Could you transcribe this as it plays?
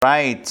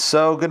Right,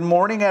 so good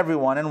morning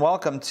everyone and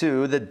welcome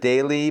to the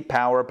Daily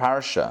Power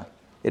Parsha.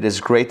 It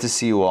is great to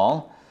see you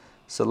all.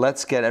 So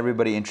let's get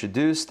everybody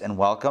introduced and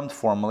welcomed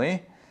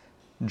formally.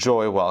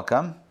 Joy,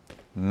 welcome.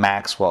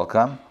 Max,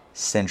 welcome.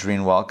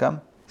 Sandrine,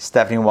 welcome.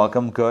 Stephanie,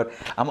 welcome. Good.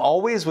 I'm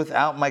always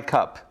without my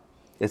cup.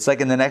 It's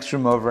like in the next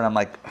room over and I'm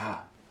like,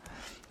 ah.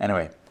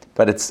 Anyway,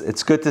 but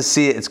it's good to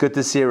see it. It's good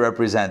to see it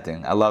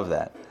representing. I love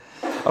that.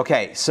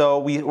 Okay, so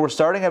we're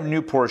starting a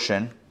new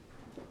portion.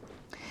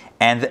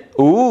 And,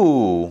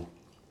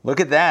 look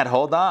at that.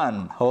 Hold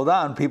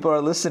on. People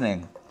are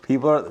listening.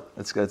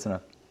 That's good to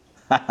know.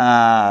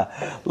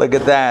 Look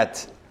at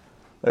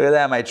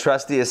that. My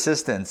trusty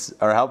assistants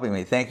are helping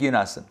me. Thank you,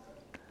 Nassim.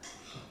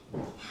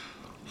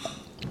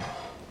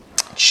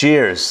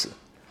 Cheers.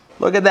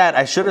 Look at that.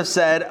 I should have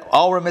said,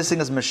 all we're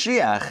missing is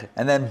Mashiach.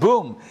 And then,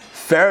 boom,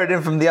 ferret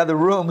in from the other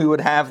room, we would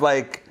have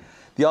like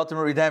the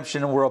ultimate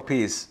redemption and world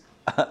peace.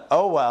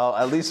 Oh, well,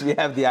 at least we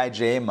have the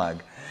IJA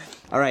mug.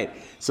 All right,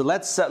 so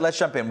let's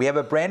jump in. We have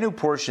a brand new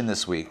portion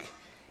this week,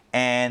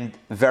 and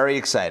very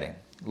exciting.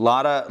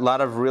 Lot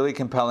of really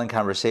compelling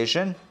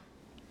conversation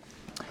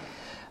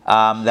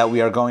that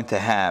we are going to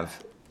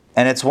have,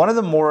 and it's one of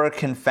the more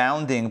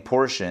confounding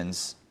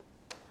portions,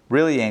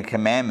 really, in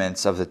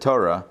commandments of the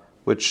Torah,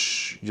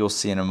 which you'll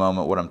see in a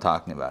moment what I'm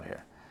talking about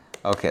here.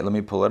 Okay, let me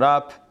pull it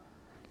up.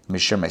 Let me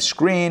share my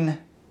screen,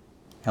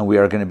 and we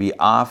are going to be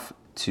off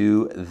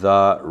to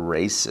the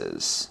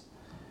races.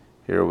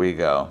 Here we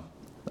go.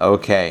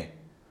 Okay.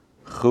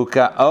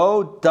 Chukat.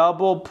 Oh,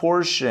 double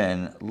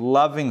portion.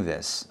 Loving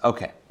this.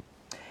 Okay.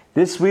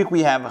 This week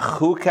we have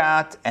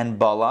Chukat and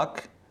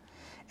Balak.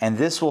 And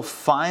this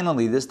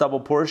double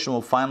portion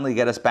will finally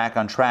get us back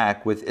on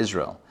track with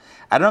Israel.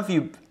 I don't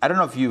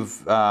know if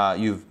you've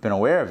been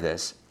aware of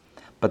this,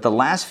 but the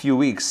last few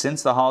weeks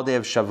since the holiday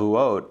of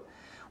Shavuot,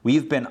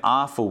 we've been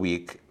off a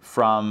week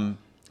from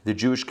the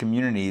Jewish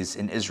communities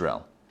in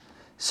Israel.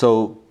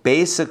 So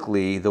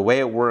basically, the way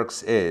it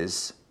works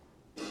is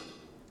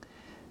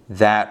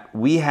that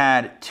we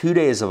had 2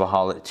 days of a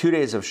holiday, 2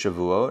 days of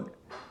Shavuot.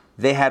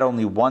 They had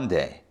only 1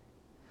 day.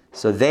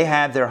 So they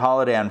had their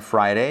holiday on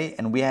Friday,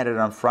 and we had it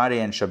on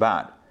Friday and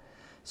Shabbat.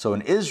 So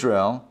in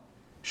Israel,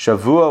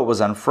 Shavuot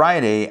was on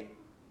Friday.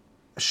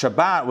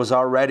 Shabbat was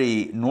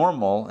already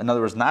normal, in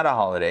other words, not a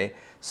holiday.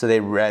 So they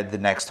read the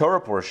next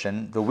Torah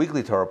portion, the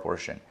weekly Torah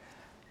portion.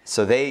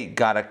 So they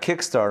got a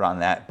kickstart on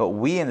that. But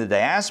we in the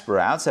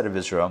diaspora outside of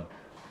Israel,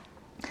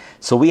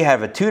 so we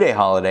have a 2-day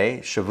holiday.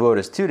 Shavuot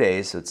is 2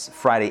 days, so it's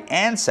Friday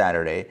and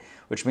Saturday,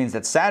 which means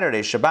that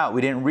Saturday, Shabbat,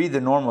 we didn't read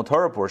the normal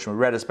Torah portion. We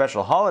read a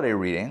special holiday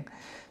reading,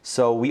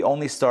 so we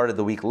only started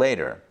the week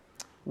later.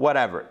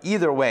 Whatever.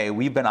 Either way,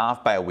 we've been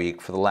off by a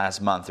week for the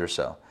last month or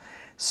so.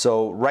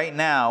 So right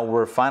now,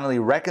 we're finally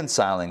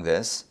reconciling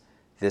this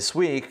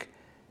week.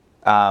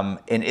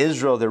 In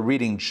Israel, they're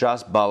reading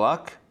just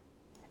Balak,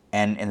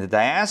 and in the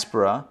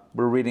diaspora,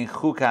 we're reading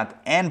Chukat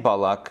and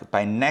Balak.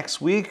 By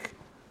next week,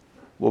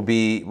 will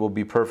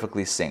be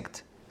perfectly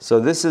synced.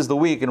 So this is the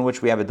week in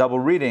which we have a double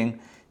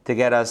reading to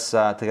get us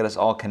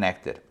all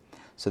connected.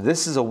 So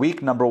this is a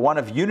week number 1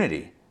 of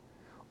unity,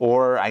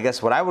 or I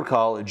guess what I would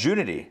call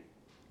Junity.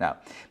 Now,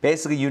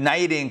 basically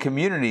uniting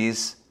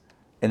communities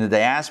in the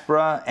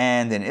diaspora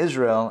and in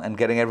Israel and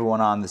getting everyone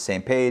on the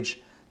same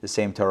page, the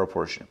same Torah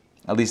portion.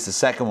 At least the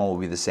second one will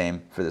be the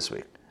same for this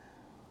week.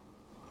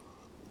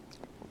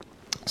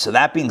 So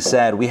that being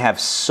said, we have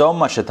so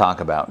much to talk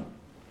about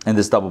in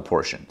this double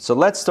portion. So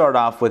let's start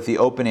off with the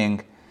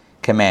opening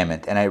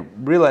commandment. And I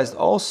realized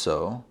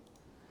also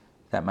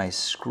that my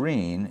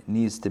screen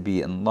needs to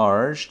be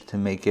enlarged to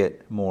make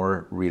it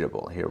more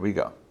readable. Here we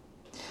go.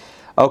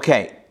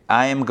 Okay,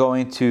 I am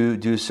going to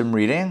do some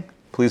reading.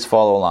 Please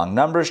follow along.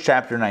 Numbers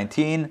chapter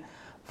 19,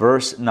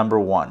 verse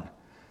number 1.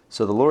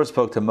 So the Lord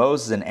spoke to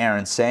Moses and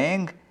Aaron,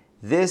 saying,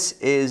 "This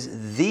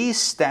is the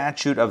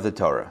statute of the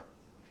Torah,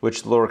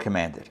 which the Lord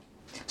commanded."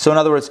 So in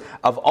other words,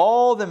 of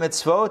all the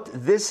mitzvot,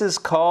 this is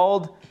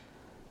called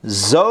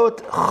Zot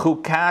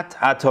Chukat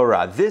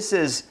HaTorah. This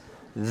is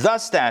the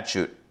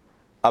statute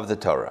of the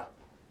Torah.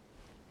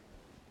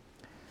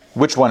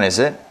 Which one is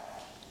it?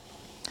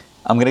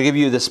 I'm going to give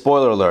you the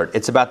spoiler alert.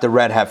 It's about the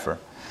red heifer.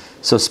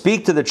 So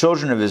speak to the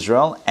children of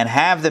Israel and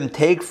have them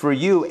take for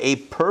you a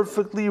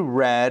perfectly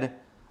red,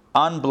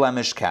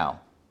 unblemished cow,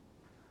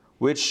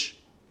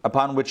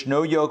 upon which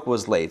no yoke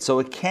was laid. So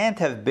it can't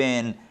have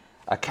been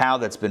a cow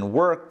that's been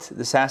worked.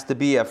 This has to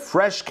be a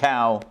fresh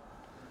cow,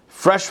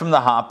 fresh from the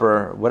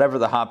hopper, whatever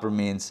the hopper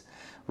means,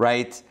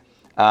 right?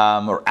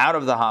 Or out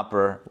of the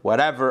hopper,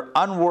 whatever,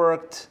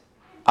 unworked,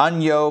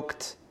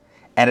 unyoked,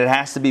 and it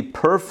has to be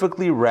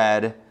perfectly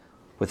red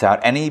without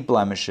any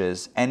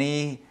blemishes,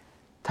 any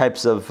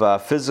types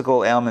of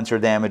physical ailments or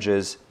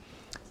damages,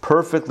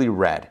 perfectly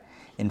red.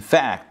 In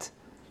fact,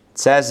 it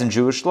says in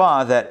Jewish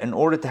law that in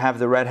order to have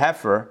the red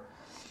heifer,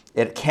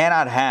 it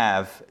cannot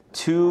have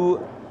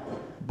 2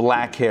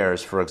 black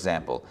hairs, for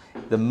example.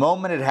 The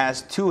moment it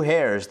has 2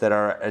 hairs that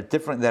are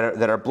different,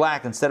 that are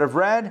black instead of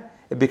red,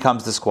 it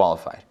becomes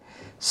disqualified.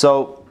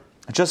 So,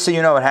 just so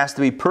you know, it has to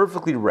be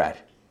perfectly red.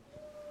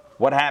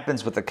 What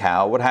happens with the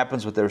cow? What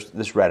happens with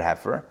this red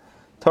heifer?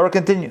 Torah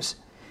continues.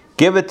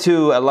 Give it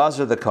to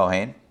Elazar the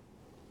Kohen,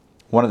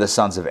 one of the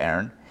sons of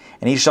Aaron,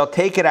 and he shall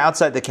take it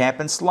outside the camp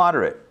and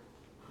slaughter it.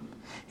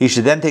 He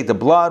should then take the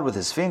blood with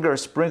his finger,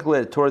 sprinkle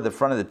it toward the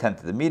front of the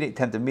tent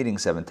of meeting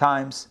 7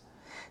 times.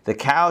 The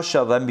cow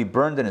shall then be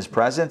burned in his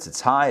presence,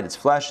 its hide, its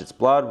flesh, its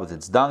blood, with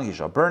its dung he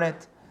shall burn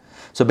it.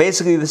 So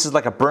basically this is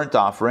like a burnt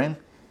offering.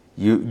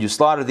 You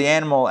slaughter the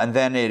animal and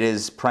then it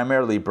is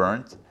primarily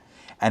burnt.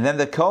 And then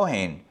the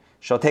Kohen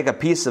shall take a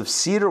piece of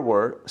cedar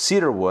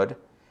wood,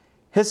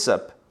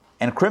 hyssop,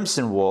 and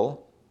crimson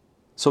wool.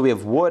 So we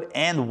have wood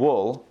and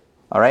wool,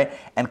 all right,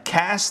 and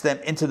cast them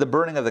into the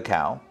burning of the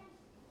cow.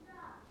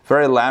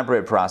 Very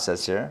elaborate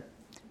process here,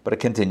 but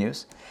it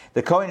continues.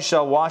 The Kohen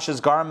shall wash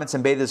his garments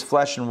and bathe his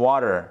flesh in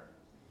water.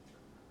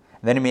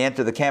 And then he may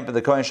enter the camp, and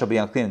the Kohen shall be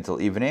unclean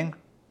until evening.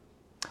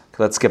 Okay,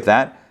 let's skip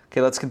that.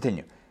 Okay, let's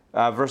continue.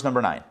 Verse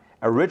number 9.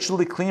 A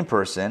ritually clean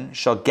person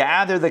shall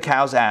gather the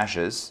cow's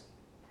ashes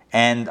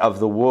and of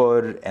the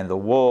wood and the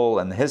wool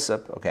and the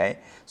hyssop, okay?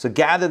 So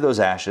gather those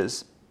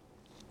ashes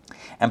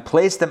and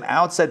place them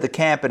outside the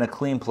camp in a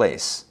clean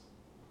place.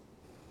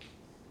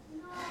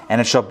 And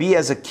it shall be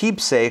as a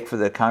keepsake for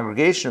the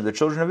congregation of the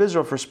children of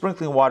Israel for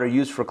sprinkling water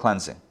used for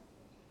cleansing.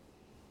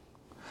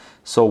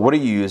 So what do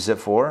you use it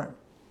for?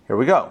 Here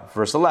we go.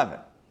 Verse 11.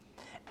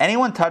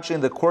 Anyone touching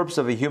the corpse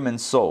of a human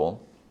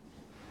soul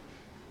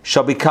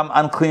shall become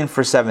unclean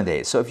for 7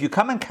 days. So if you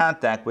come in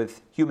contact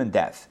with human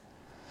death,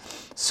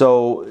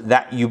 so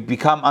that you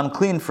become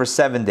unclean for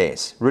 7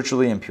 days,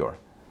 ritually impure.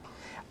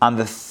 On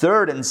the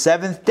 3rd and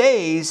 7th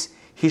days,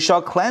 he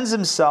shall cleanse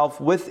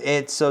himself with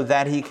it so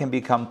that he can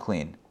become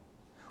clean.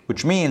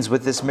 Which means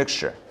with this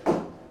mixture.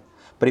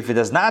 But if he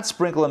does not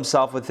sprinkle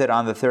himself with it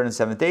on the 3rd and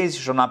 7th days,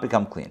 he shall not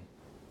become clean.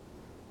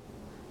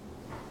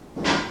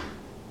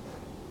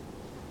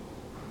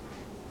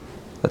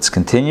 Let's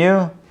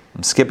continue.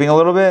 I'm skipping a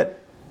little bit.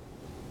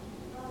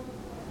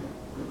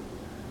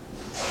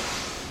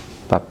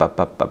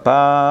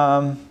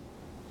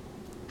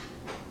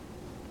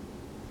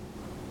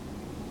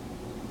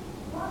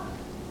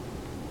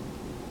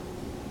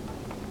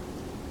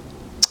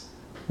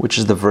 Which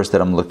is the verse that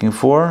I'm looking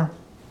for?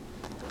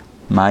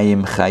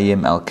 Mayim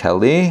Chayim El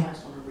Kali.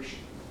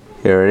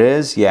 Here it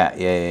is.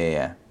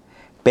 Yeah.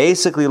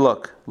 Basically,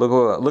 look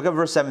at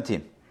verse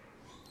 17.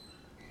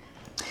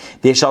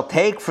 They shall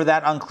take for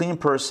that unclean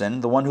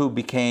person, the one who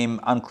became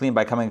unclean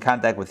by coming in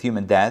contact with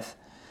human death,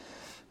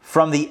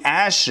 from the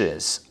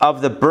ashes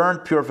of the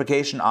burnt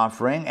purification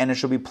offering, and it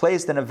shall be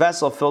placed in a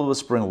vessel filled with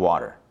spring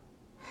water.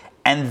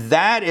 And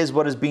that is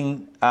what is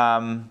being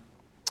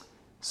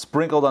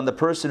sprinkled on the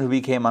person who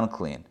became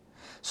unclean.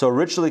 So a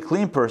ritually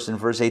clean person,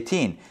 verse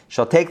 18,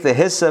 shall take the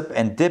hyssop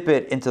and dip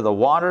it into the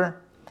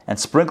water and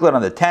sprinkle it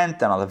on the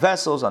tent and on the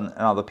vessels and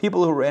all the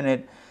people who were in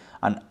it,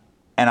 and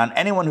on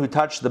anyone who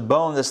touched the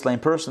bone of the slain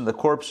person, the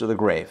corpse, or the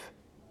grave.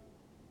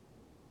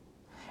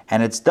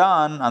 And it's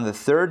done on the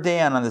 3rd day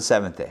and on the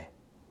 7th day.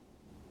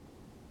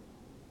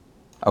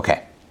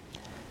 Okay,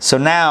 so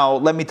now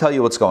let me tell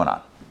you what's going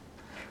on.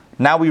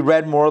 Now we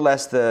read more or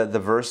less the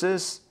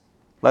verses.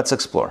 Let's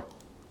explore.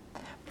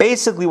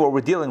 Basically what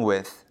we're dealing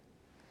with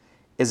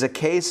is a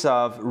case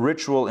of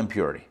ritual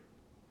impurity.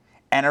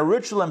 And a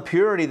ritual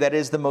impurity that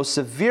is the most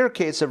severe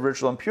case of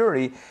ritual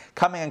impurity,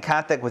 coming in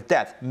contact with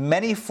death.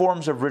 Many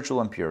forms of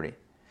ritual impurity.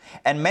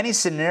 And many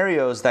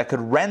scenarios that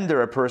could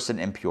render a person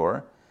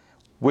impure,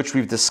 which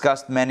we've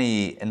discussed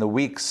many in the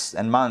weeks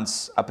and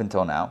months up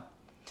until now.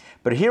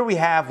 But here we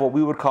have what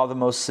we would call the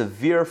most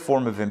severe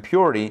form of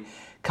impurity,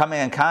 coming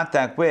in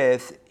contact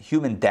with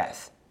human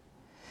death.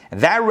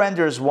 And that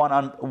renders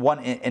one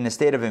in a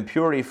state of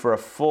impurity for a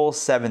full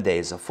 7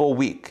 days, a full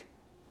week.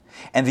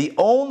 And the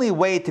only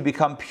way to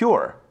become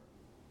pure,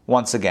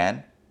 once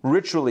again,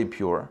 ritually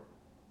pure,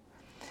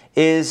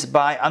 is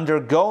by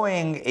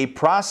undergoing a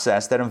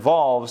process that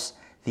involves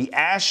the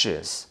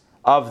ashes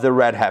of the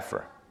red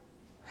heifer.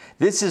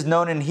 This is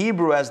known in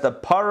Hebrew as the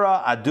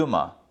para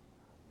aduma.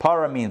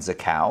 Para means a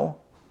cow,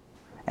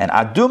 and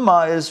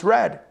aduma is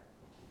red.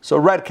 So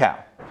red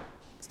cow.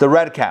 It's the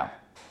red cow,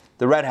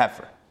 the red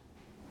heifer.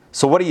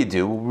 So what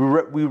do?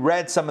 We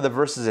read some of the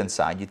verses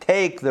inside. You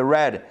take the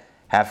red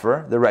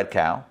heifer, the red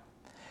cow,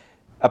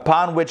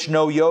 upon which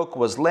no yoke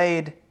was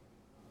laid,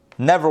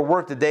 never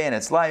worked a day in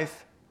its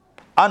life,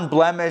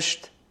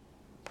 unblemished,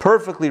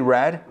 perfectly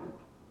red.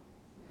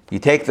 You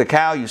take the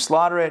cow, you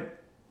slaughter it,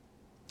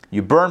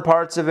 you burn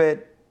parts of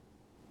it,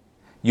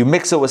 you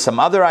mix it with some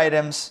other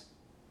items,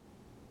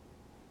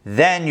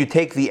 then you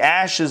take the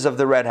ashes of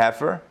the red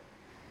heifer,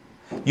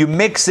 you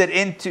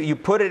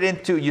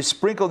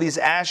sprinkle these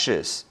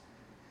ashes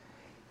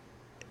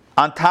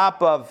on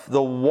top of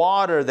the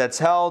water that's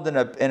held in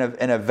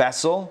a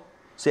vessel.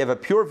 So you have a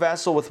pure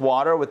vessel with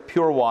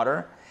pure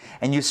water,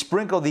 and you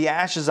sprinkle the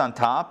ashes on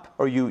top,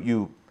 or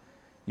you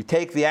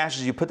take the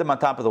ashes, you put them on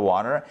top of the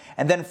water,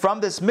 and then from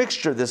this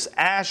mixture, this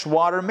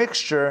ash-water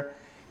mixture,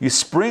 you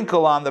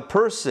sprinkle on the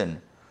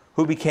person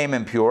who became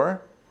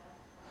impure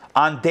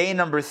on day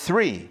number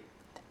 3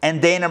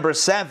 and day number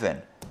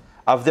 7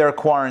 of their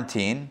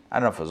quarantine. I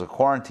don't know if it was a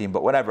quarantine,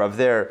 but whatever, of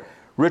their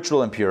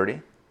ritual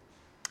impurity.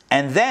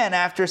 And then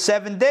after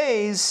 7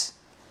 days,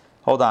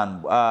 hold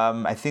on,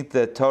 I think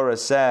the Torah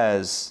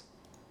says,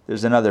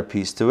 there's another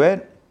piece to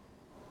it.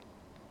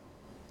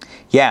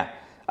 Yeah,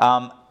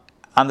 on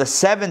the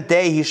 7th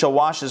day he shall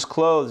wash his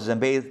clothes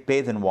and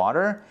bathe in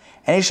water,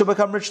 and he shall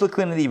become ritually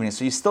clean in the evening.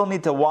 So you still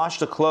need to wash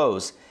the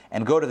clothes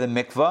and go to the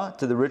mikvah,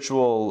 to the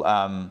ritual,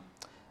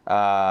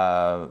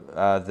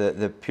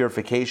 the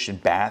purification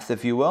bath,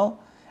 if you will,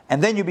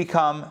 and then you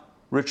become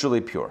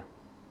ritually pure.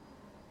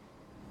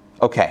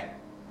 Okay,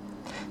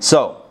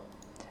 so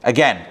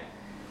again,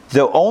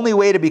 the only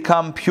way to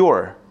become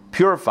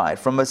purified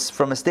from a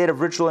state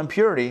of ritual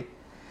impurity,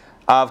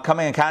 of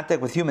coming in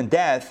contact with human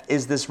death,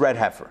 is this red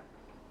heifer.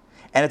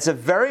 And it's a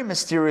very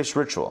mysterious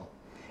ritual.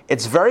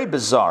 It's very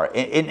bizarre.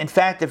 In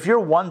fact, if you're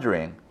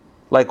wondering,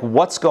 like,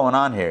 what's going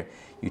on here,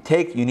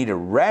 you need a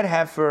red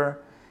heifer,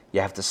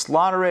 you have to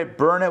slaughter it,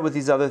 burn it with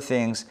these other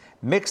things,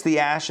 mix the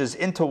ashes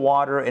into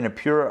water in a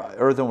pure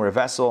earthenware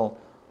vessel,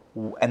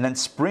 and then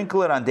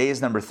sprinkle it on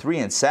days number 3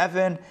 and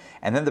 7,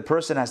 and then the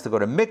person has to go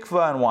to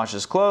mikvah and wash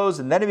his clothes,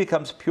 and then it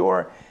becomes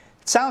pure.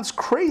 It sounds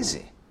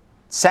crazy.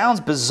 It sounds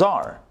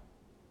bizarre.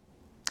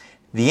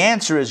 The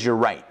answer is, you're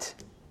right.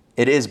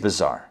 It is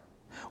bizarre.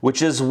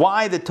 Which is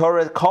why the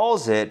Torah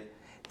calls it,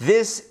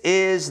 this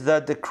is the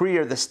decree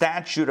or the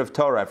statute of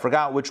Torah. I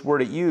forgot which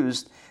word it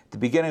used at the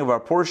beginning of our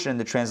portion in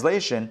the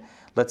translation.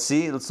 Let's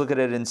see, let's look at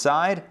it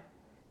inside.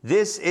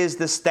 This is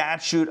the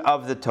statute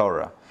of the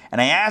Torah. And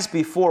I asked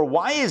before,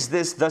 why is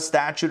this the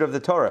statute of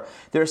the Torah?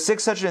 There are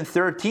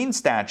 613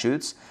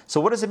 statutes, so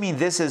what does it mean,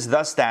 this is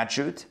the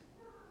statute?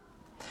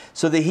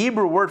 So the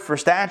Hebrew word for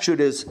statute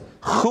is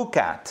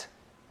chukat,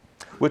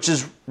 which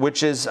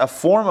is a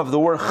form of the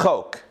word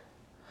chok.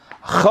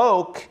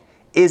 Chok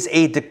is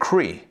a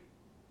decree.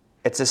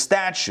 It's a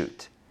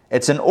statute.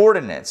 It's an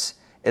ordinance.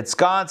 It's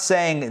God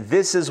saying,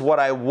 this is what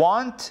I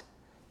want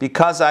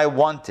because I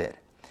want it.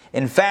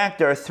 In fact,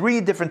 there are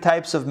 3 different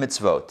types of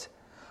mitzvot.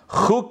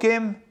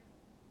 Chukim,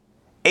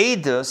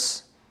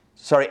 edim,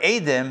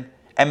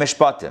 and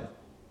mishpatim.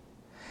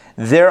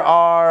 There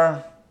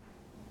are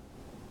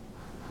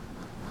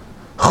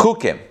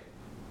chukim.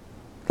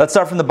 Let's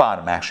start from the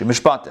bottom, actually.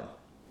 Mishpatim.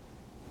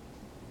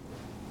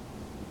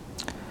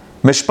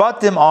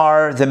 Mishpatim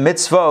are the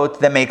mitzvot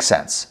that make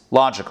sense,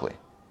 logically.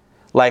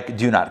 Like,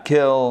 do not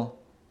kill,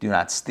 do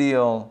not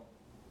steal,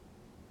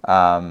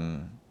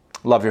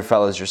 love your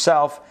fellow as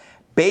yourself.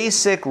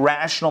 Basic,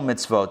 rational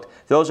mitzvot,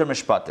 those are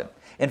mishpatim.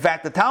 In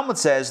fact, the Talmud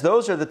says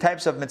those are the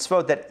types of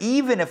mitzvot that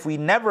even if we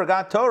never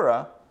got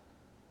Torah,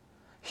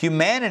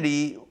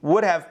 humanity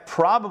would have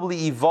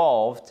probably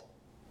evolved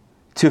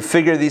to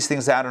figure these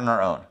things out on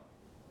our own.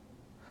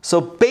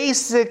 So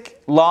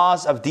basic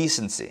laws of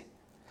decency.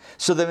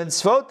 So the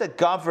mitzvot that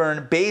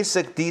govern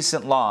basic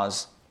decent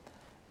laws,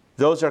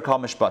 those are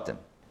called mishpatim.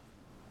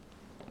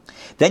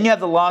 Then you have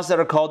the laws that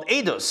are called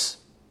edus.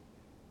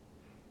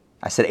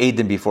 I said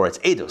edim before, it's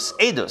edus.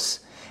 Edus.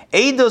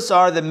 Edus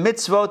are the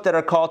mitzvot that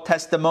are called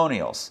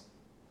testimonials.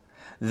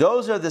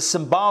 Those are the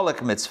symbolic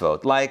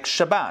mitzvot, like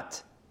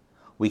Shabbat.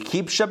 We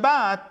keep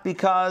Shabbat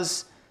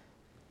because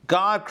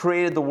God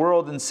created the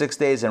world in 6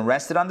 days and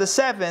rested on the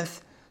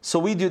 7th, so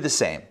we do the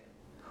same.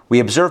 We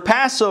observe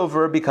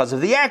Passover because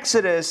of the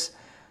Exodus,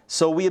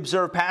 so we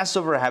observe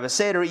Passover, have a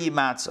Seder, eat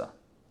matzah.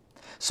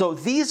 So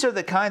these are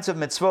the kinds of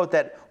mitzvot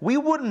that we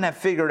wouldn't have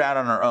figured out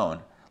on our own.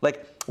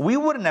 Like, we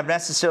wouldn't have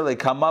necessarily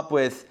come up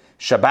with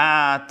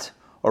Shabbat,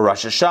 or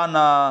Rosh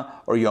Hashanah,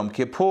 or Yom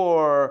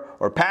Kippur,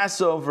 or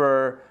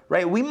Passover,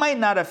 right? We might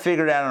not have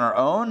figured it out on our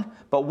own,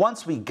 but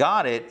once we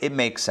got it, it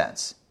makes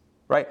sense,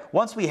 right?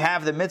 Once we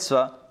have the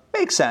mitzvah,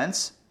 makes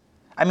sense.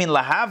 I mean,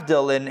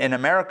 lahavdil, in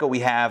America, we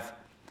have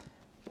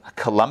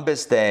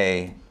Columbus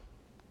Day,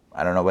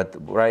 I don't know what,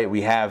 right?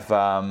 We have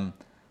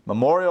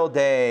Memorial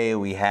Day,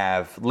 we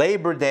have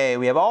Labor Day,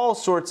 we have all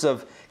sorts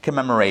of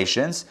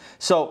commemorations.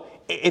 So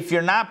if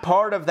you're not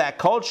part of that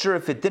culture,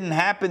 if it didn't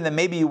happen, then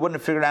maybe you wouldn't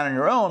have figured it out on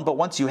your own, but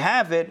once you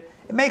have it,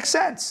 it makes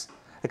sense.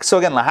 So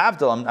again,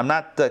 lahavdil, I'm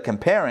not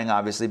comparing,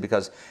 obviously,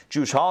 because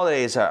Jewish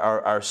holidays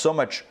are so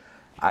much,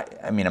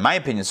 I mean, in my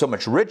opinion, so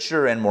much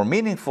richer and more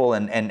meaningful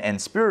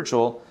and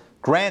spiritual,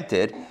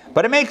 granted,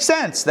 but it makes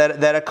sense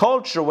that a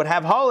culture would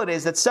have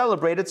holidays that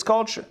celebrate its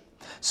culture.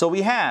 So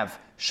we have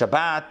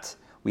Shabbat,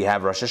 we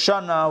have Rosh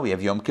Hashanah, we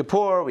have Yom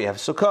Kippur, we have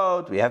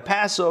Sukkot, we have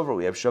Passover,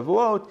 we have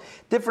Shavuot,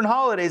 different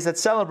holidays that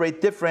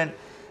celebrate different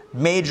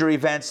major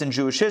events in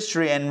Jewish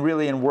history and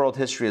really in world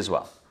history as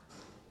well.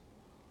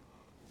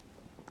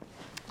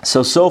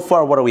 So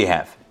far, what do we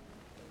have?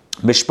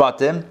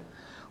 Mishpatim,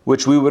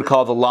 which we would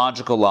call the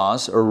logical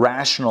laws or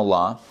rational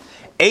law.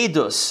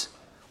 Edus,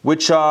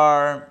 which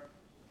are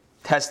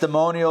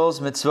testimonials,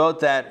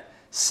 mitzvot that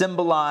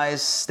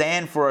symbolize,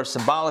 stand for, or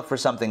symbolic for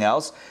something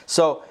else.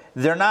 So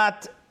they're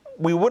not,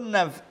 we wouldn't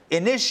have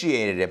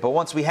initiated it, but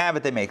once we have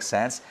it, they make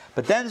sense.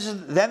 But then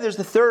there's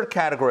the third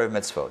category of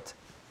mitzvot.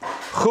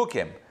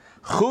 Chukim.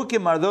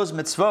 Chukim are those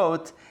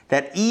mitzvot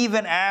that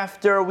even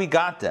after we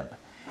got them,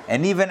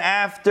 and even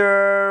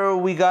after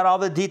we got all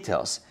the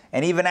details,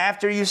 And even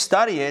after you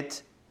study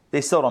it,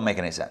 they still don't make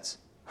any sense,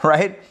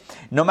 right?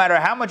 No matter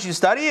how much you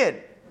study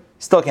it,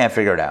 still can't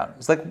figure it out.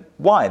 It's like,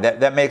 why?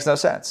 That makes no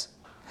sense.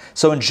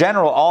 So in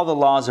general, all the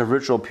laws of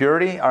ritual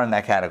purity are in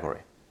that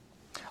category.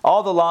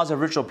 All the laws of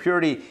ritual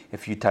purity,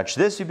 if you touch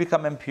this, you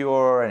become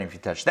impure, and if you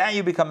touch that,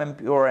 you become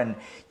impure, and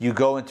you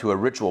go into a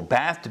ritual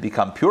bath to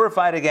become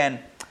purified again.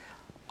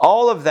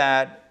 All of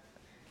that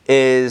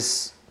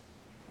is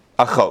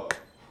a chok.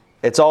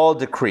 It's all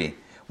decree.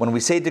 When we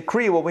say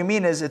decree, what we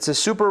mean is it's a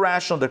super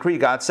rational decree.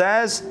 God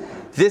says,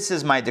 this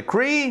is my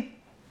decree.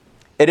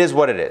 It is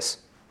what it is.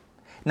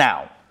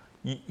 Now,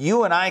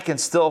 you and I can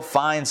still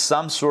find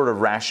some sort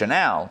of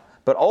rationale,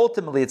 but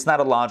ultimately it's not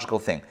a logical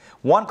thing.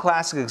 One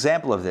classic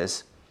example of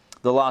this,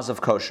 the laws of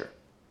kosher.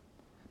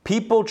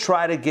 People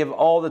try to give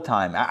all the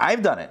time.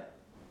 I've done it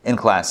in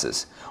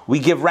classes. We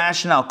give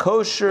rationale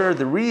kosher,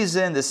 the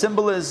reason, the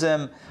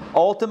symbolism.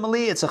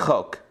 Ultimately, it's a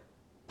chok.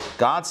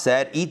 God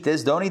said, eat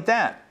this, don't eat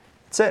that.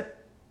 That's it.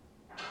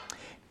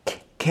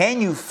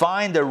 Can you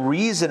find a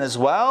reason as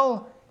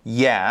well?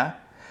 Yeah,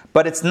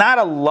 but it's not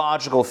a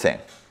logical thing.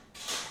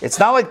 It's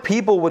not like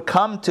people would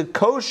come to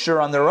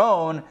kosher on their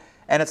own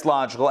and it's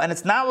logical. And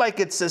it's not like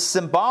it's a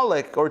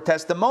symbolic or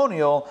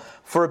testimonial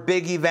for a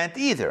big event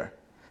either.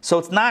 So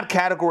it's not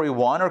category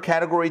 1 or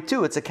category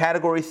 2. It's a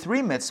category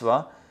 3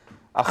 mitzvah,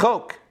 a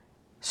chok,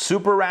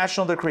 super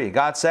rational decree.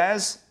 God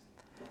says,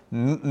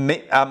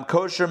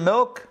 kosher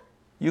milk,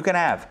 you can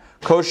have.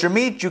 Kosher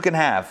meat, you can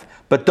have.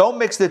 But don't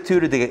mix the two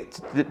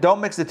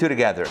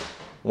together.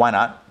 Why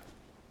not?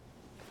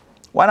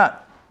 Why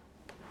not?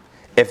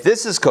 If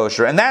this is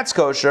kosher and that's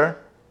kosher,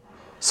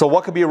 so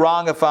what could be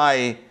wrong if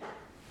they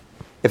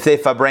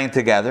bring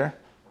together?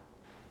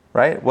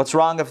 Right? What's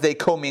wrong if they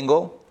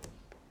commingle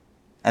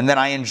and then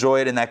I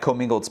enjoy it in that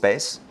commingled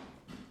space?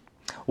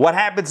 What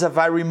happens if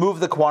I remove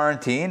the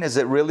quarantine? Is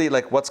it really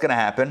like what's going to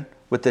happen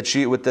with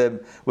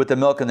the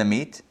milk and the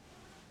meat?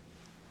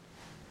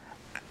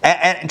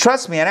 And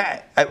trust me,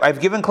 and I've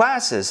given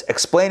classes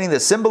explaining the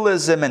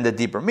symbolism and the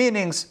deeper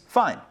meanings.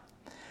 Fine,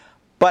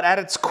 but at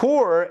its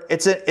core,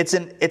 it's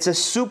a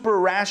super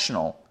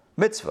rational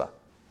mitzvah.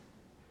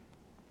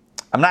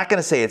 I'm not going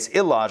to say it's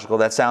illogical.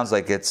 That sounds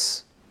like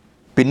it's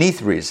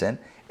beneath reason.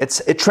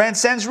 It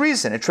transcends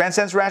reason. It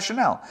transcends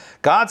rationale.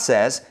 God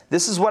says,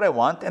 "This is what I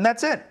want," and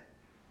that's it.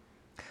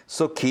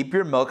 So keep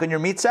your milk and your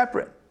meat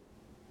separate.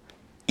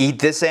 Eat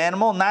this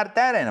animal, not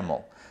that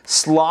animal.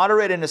 Slaughter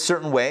it in a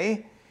certain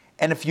way.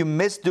 And if you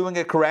miss doing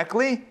it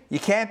correctly, you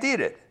can't eat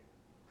it.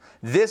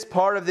 This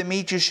part of the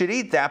meat you should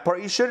eat, that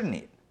part you shouldn't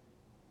eat.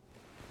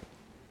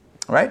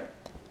 Right?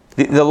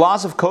 The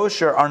laws of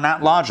kosher are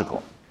not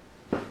logical.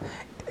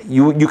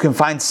 You can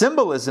find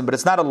symbolism, but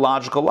it's not a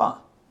logical law.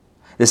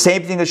 The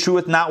same thing is true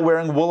with not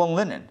wearing wool and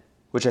linen,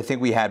 which I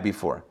think we had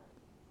before.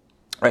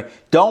 Right?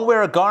 Don't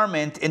wear a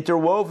garment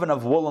interwoven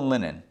of wool and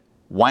linen.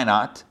 Why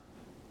not?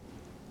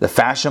 The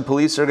fashion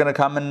police are going to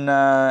come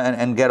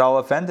and get all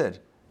offended.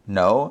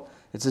 No.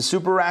 It's a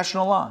super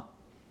rational law,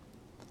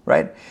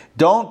 right?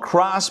 Don't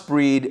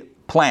crossbreed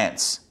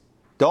plants.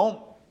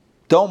 Don't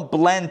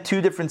blend two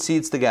different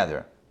seeds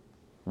together.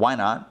 Why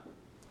not?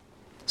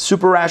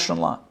 Super rational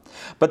law.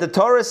 But the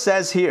Torah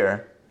says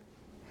here,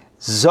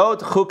 Zot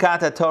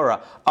Chukat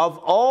Torah. Of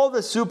all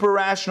the super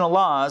rational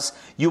laws,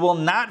 you will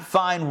not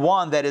find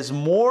one that is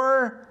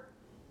more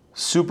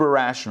super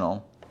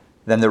rational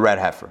than the red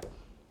heifer.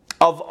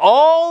 Of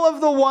all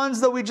of the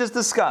ones that we just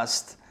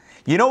discussed,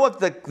 you know what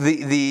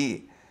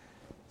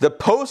the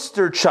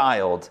poster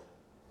child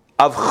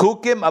of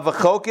chukim, of a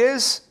chok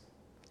is?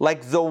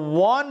 Like the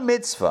one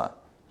mitzvah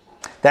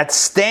that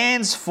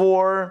stands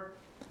for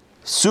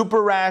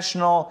super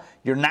rational,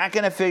 you're not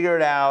going to figure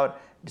it out,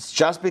 it's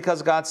just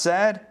because God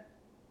said,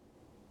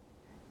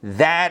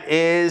 that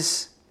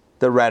is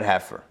the red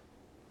heifer.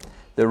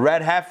 The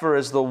red heifer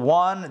is the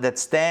one that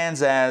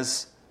stands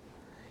as,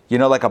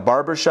 like a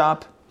barber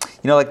shop.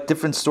 Like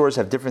different stores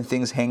have different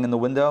things hanging in the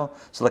window.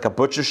 So like a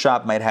butcher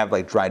shop might have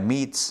like dried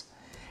meats.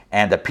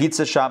 And a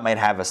pizza shop might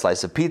have a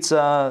slice of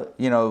pizza,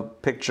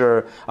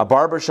 picture. A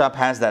barber shop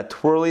has that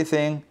twirly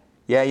thing.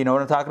 Yeah, you know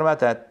what I'm talking about?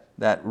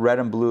 That red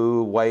and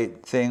blue,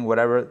 white thing,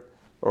 whatever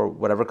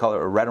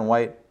color, or red and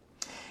white.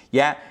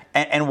 Yeah,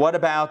 and what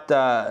about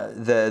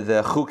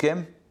the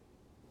chukim,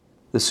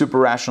 the super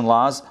rational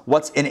laws?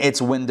 What's in its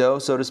window,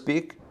 so to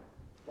speak?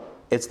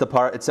 It's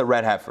a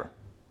red heifer.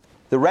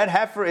 The red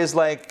heifer is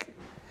like,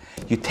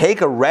 it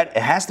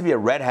has to be a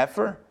red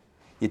heifer.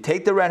 You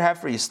take the red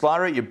heifer, you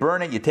slaughter it, you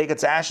burn it, you take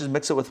its ashes,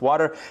 mix it with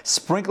water,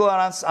 sprinkle it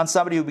on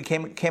somebody who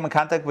came in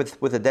contact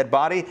with a dead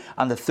body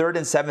on the 3rd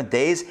and 7th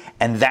days,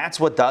 and that's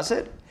what does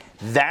it?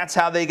 That's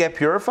how they get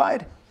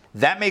purified?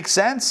 That makes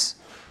sense?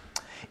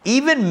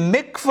 Even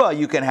mikvah,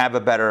 you can have a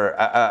better,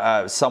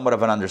 somewhat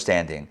of an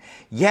understanding.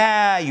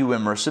 Yeah, you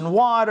immerse in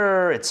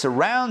water, it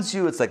surrounds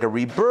you, it's like a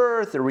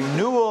rebirth, a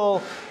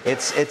renewal,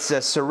 it's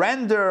a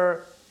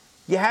surrender.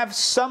 You have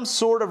some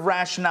sort of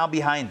rationale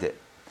behind it.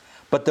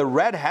 But the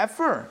red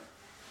heifer,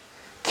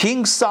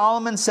 King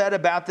Solomon said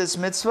about this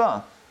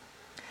mitzvah,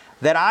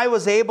 that I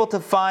was able to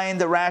find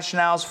the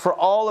rationales for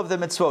all of the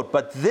mitzvot,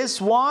 but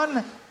this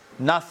one,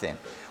 nothing.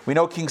 We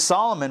know King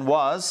Solomon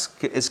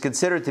is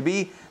considered to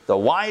be the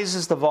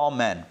wisest of all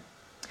men.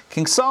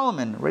 King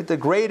Solomon, right, the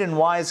great and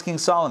wise King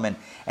Solomon,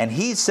 and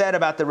he said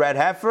about the red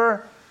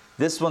heifer,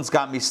 this one's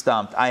got me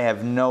stumped. I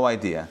have no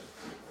idea.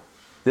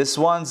 This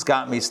one's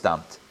got me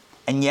stumped.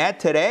 And yet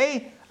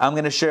today, I'm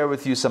going to share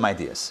with you some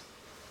ideas.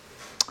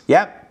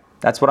 Yep,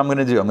 that's what I'm going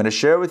to do. I'm going to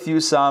share with you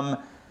some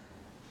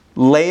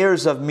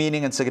layers of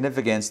meaning and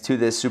significance to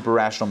this super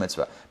rational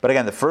mitzvah. But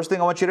again, the first thing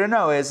I want you to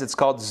know is it's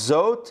called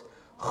Zot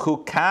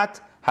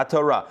Chukat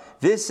HaTorah.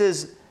 This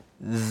is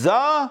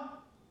the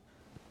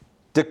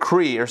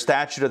decree or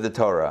statute of the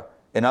Torah.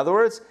 In other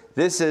words,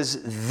 this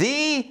is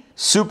the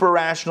super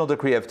rational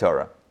decree of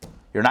Torah.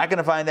 You're not going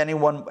to find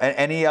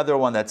any other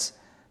one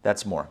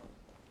that's more.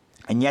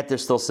 And yet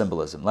there's still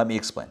symbolism. Let me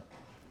explain.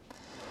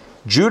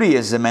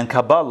 Judaism and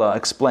Kabbalah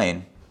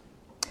explain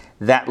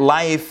that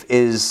life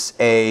is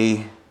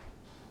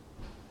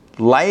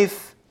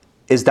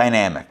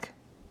dynamic.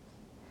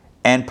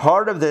 And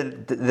part of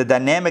the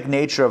dynamic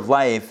nature of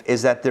life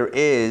is that there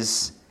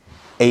is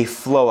a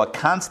flow, a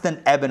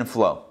constant ebb and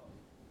flow.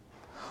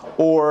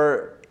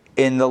 Or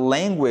in the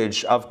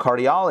language of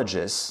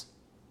cardiologists,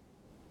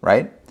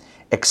 right?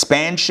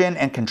 Expansion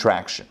and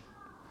contraction.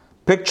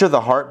 Picture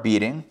the heart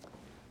beating,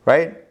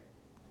 right?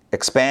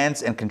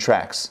 Expands and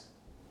contracts.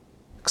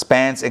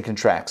 Expands and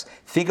contracts.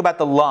 Think about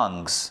the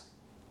lungs,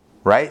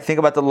 right? Think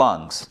about the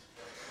lungs.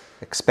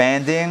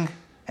 Expanding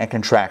and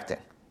contracting.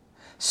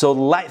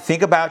 So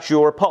think about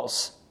your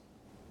pulse,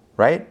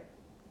 right?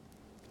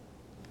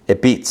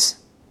 It beats.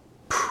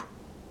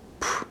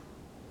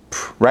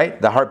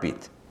 Right? The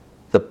heartbeat.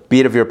 The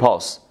beat of your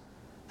pulse.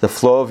 The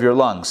flow of your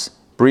lungs.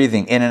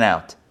 Breathing in and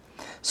out.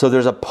 So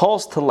there's a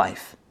pulse to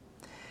life.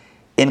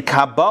 In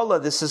Kabbalah,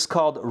 this is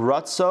called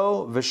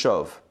Ratzo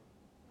V'Shov,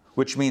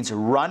 which means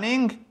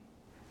running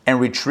and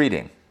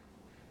retreating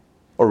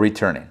or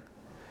returning.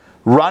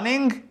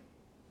 Running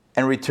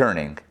and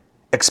returning.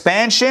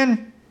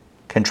 Expansion,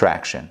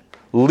 contraction.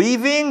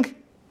 Leaving,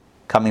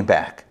 coming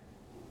back.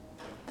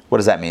 What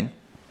does that mean?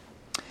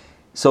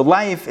 So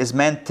life is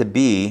meant to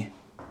be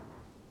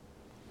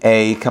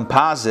a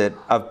composite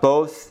of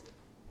both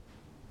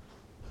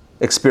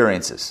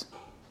experiences.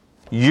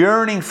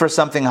 Yearning for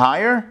something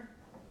higher,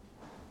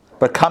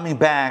 but coming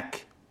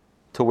back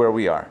to where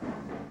we are.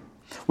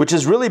 Which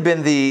has really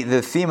been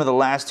the theme of the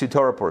last two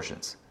Torah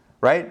portions,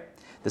 right?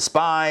 The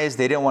spies,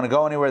 they didn't want to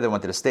go anywhere, they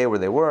wanted to stay where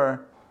they were,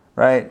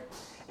 right?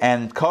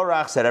 And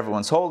Korach said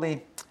everyone's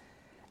holy.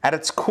 At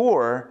its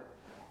core,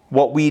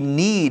 what we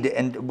need,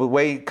 and the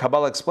way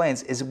Kabbalah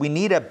explains, is we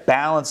need a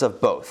balance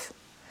of both.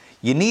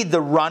 You need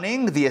the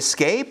running, the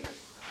escape,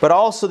 but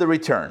also the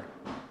return.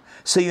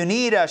 So you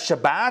need a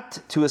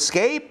Shabbat to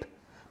escape,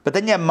 but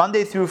then you have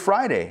Monday through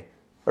Friday,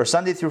 or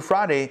Sunday through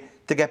Friday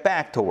to get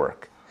back to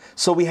work.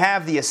 So we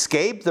have the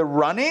escape, the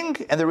running,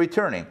 and the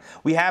returning.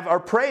 We have our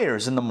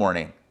prayers in the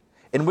morning,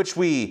 in which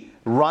we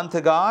run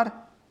to God,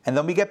 and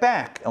then we get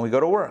back, and we go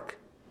to work,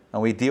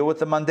 and we deal with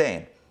the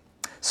mundane.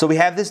 So we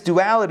have this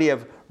duality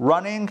of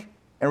running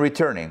and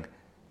returning.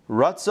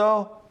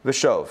 Ratzo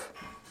v'shov.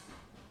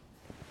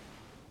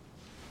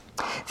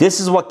 This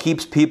is what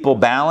keeps people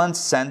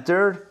balanced,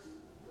 centered,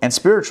 and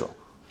spiritual.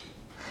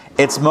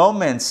 It's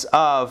moments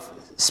of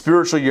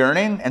spiritual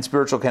yearning and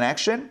spiritual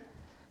connection,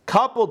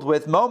 coupled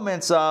with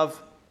moments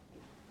of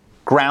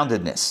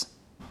groundedness.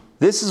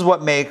 This is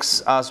what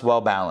makes us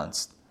well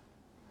balanced.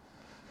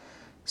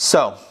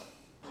 So,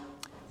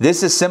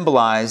 this is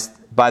symbolized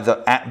by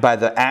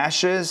the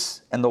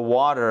ashes and the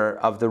water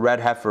of the red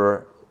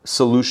heifer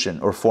solution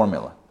or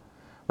formula.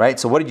 Right?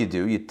 So what did you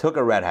do? You took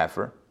a red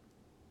heifer.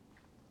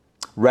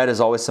 Red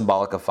is always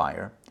symbolic of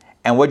fire.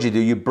 And what did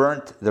you do? You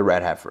burnt the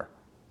red heifer,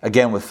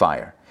 again with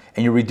fire.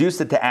 And you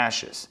reduced it to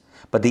ashes.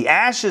 But the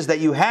ashes that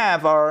you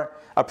have are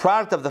a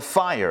product of the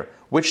fire.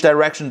 Which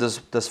direction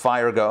does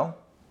fire go?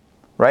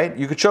 Right?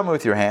 You could show me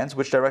with your hands.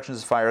 Which direction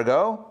does fire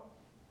go?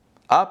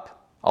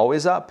 Up.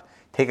 Always up.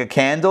 Take a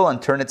candle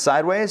and turn it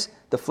sideways.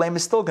 The flame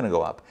is still going to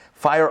go up.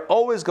 Fire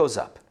always goes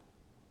up.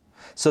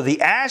 So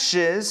the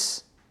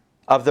ashes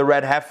of the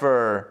red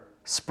heifer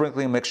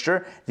sprinkling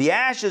mixture, the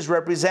ashes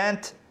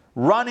represent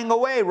running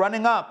away,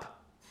 running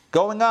up,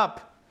 going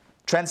up,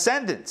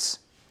 transcendence.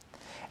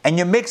 And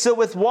you mix it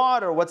with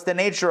water. What's the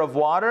nature of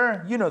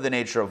water? You know the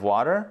nature of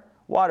water.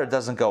 Water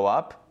doesn't go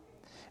up.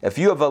 If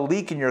you have a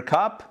leak in your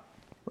cup,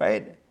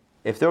 right?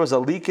 If there was a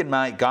leak in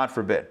my, God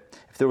forbid,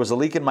 if there was a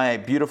leak in my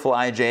beautiful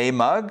IJA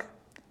mug,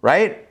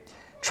 right?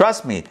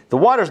 Trust me, the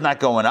water's not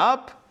going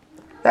up.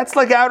 That's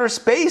like outer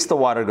space, the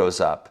water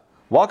goes up.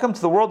 Welcome to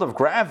the world of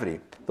gravity.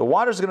 The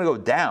water's going to go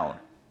down.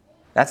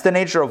 That's the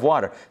nature of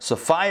water. So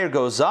fire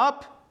goes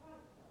up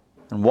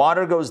and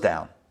water goes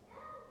down.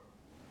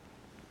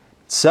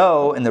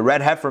 So in the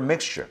red heifer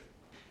mixture,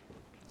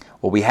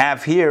 what we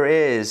have here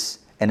is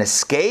an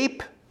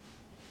escape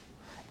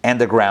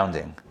and a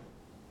grounding.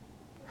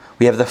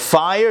 We have the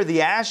fire,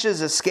 the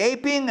ashes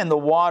escaping, and the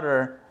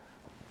water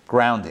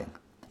grounding.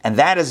 And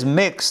that is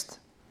mixed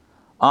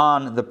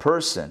on the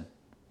person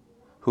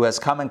who has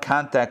come in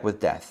contact with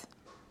death.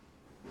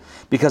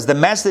 Because the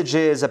message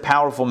is a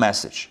powerful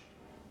message.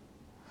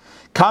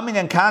 Coming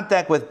in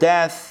contact with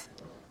death,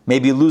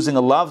 maybe losing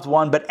a loved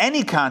one, but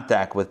any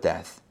contact with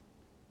death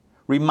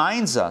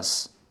reminds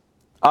us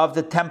of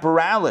the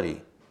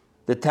temporality,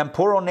 the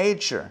temporal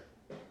nature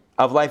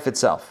of life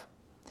itself.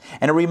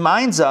 And it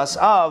reminds us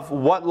of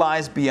what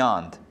lies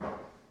beyond.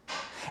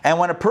 And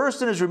when a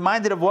person is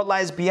reminded of what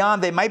lies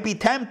beyond, they might be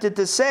tempted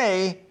to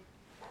say,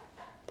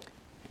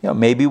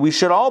 maybe we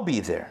should all be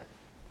there.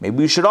 Maybe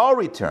we should all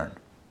return.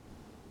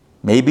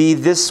 Maybe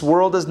this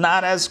world is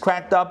not as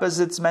cracked up as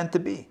it's meant to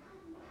be.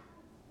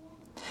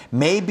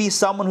 Maybe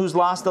someone who's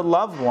lost a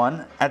loved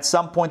one at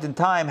some point in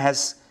time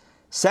has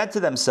said to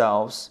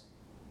themselves,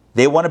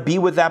 they want to be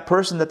with that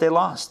person that they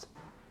lost.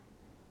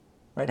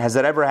 Right? Has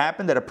that ever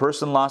happened, that a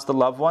person lost a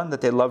loved one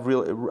that they love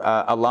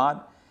a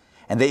lot,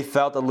 and they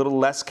felt a little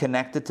less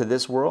connected to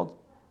this world?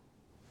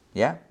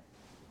 Yeah.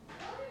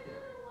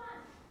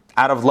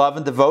 Out of love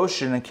and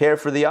devotion and care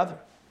for the other.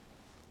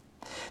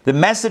 The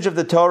message of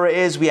the Torah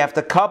is we have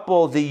to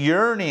couple the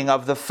yearning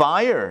of the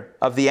fire,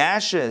 of the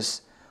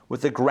ashes,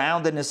 with the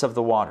groundedness of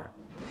the water.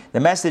 The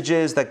message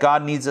is that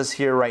God needs us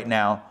here right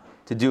now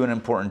to do an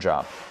important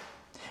job.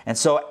 And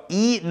so,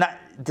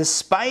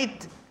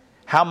 despite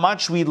how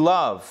much we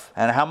love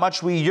and how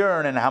much we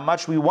yearn and how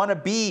much we want to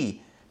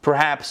be,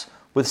 perhaps,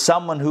 with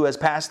someone who has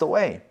passed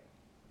away,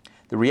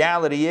 the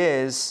reality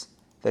is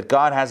that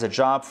God has a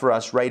job for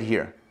us right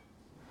here.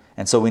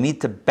 And so we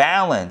need to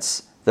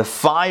balance the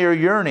fire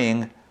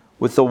yearning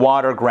with the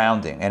water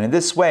grounding. And in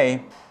this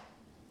way,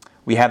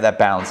 we have that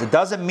balance. It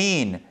doesn't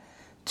mean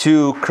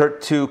to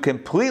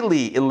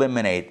completely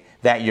eliminate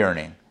that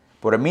yearning.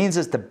 What it means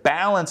is to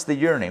balance the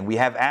yearning. We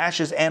have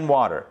ashes and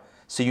water.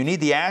 So you need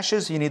the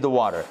ashes, you need the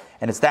water.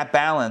 And it's that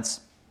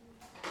balance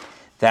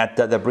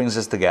that brings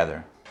us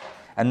together.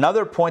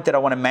 Another point that I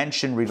want to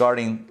mention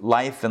regarding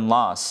life and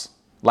loss,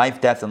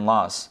 life, death, and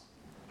loss,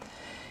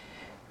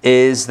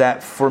 is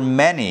that for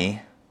many,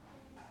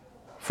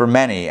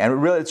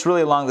 and it's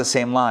really along the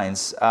same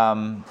lines,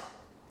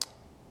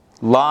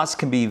 loss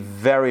can be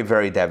very,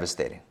 very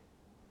devastating.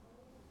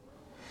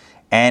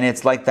 And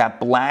it's like that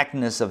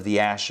blackness of the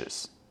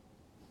ashes,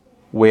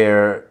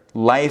 where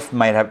life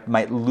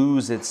might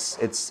lose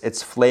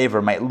its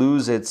flavor, might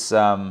lose its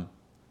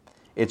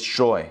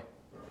joy.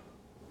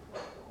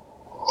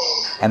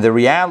 And the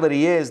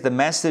reality is, the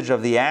message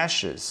of the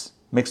ashes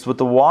mixed with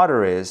the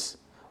water is,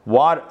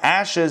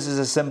 ashes is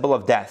a symbol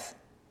of death,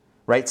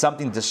 right?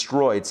 Something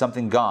destroyed,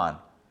 something gone.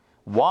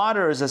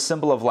 Water is a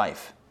symbol of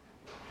life.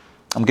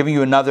 I'm giving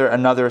you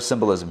another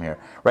symbolism here,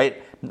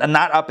 right?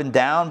 Not up and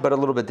down, but a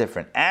little bit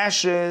different.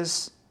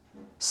 Ashes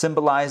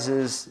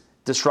symbolizes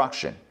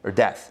destruction or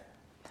death.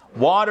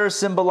 Water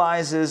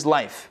symbolizes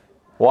life.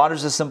 Water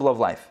is a symbol of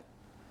life.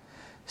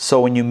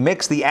 So when you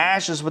mix the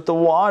ashes with the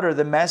water,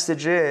 the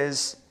message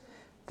is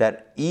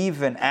that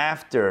even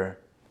after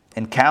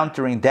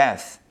encountering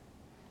death,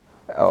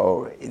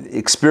 or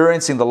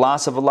experiencing the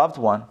loss of a loved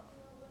one,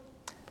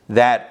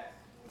 that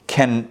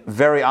can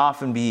very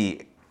often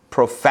be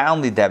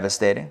profoundly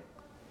devastating.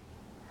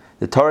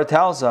 The Torah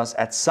tells us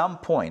at some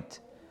point,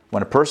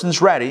 when a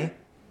person's ready,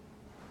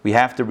 we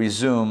have to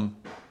resume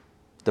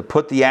to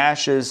put the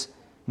ashes,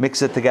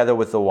 mix it together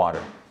with the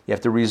water. You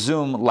have to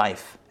resume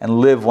life and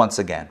live once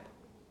again.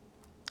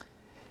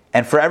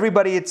 And for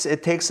everybody,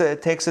 it takes a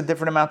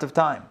different amount of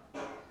time.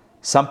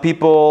 Some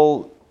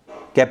people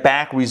get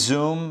back,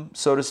 resume,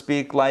 so to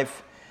speak,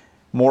 life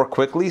more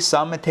quickly.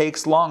 Some it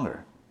takes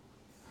longer.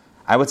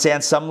 I would say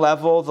on some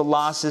level, the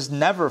loss is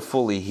never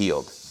fully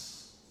healed,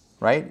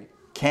 right?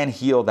 Can't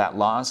heal that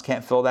loss,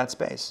 can't fill that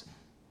space.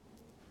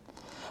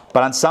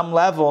 But on some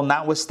level,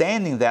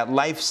 notwithstanding that,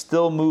 life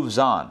still moves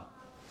on.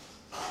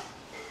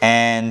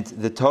 And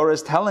the Torah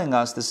is telling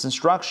us this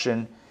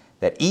instruction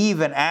that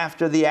even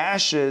after the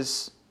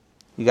ashes,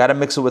 you got to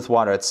mix it with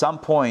water. At some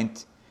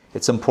point,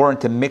 it's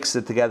important to mix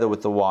it together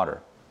with the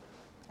water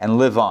and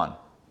live on,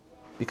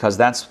 because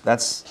that's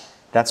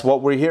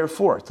what we're here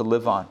for, to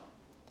live on,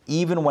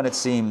 even when it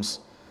seems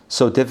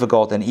so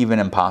difficult and even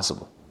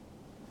impossible.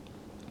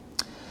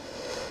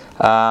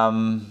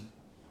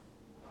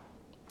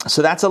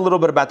 So that's a little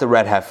bit about the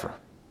red heifer.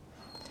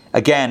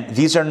 Again,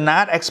 these are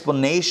not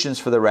explanations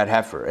for the red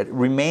heifer. It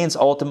remains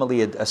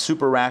ultimately a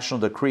super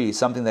rational decree,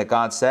 something that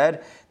God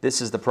said,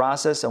 this is the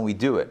process, and we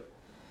do it.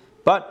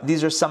 But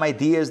these are some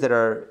ideas that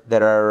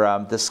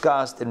are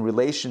discussed in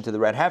relation to the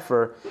red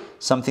heifer,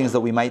 some things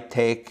that we might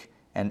take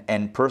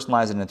and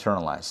personalize and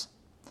internalize.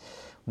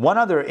 One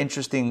other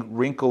interesting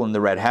wrinkle in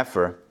the red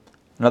heifer,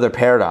 another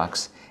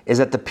paradox, is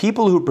that the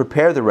people who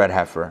prepare the red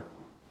heifer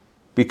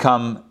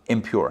become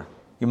impure.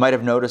 You might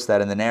have noticed that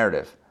in the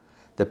narrative.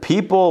 The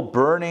people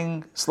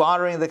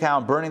slaughtering the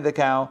cow, burning the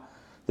cow,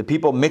 the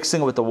people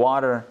mixing it with the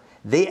water,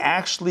 they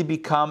actually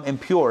become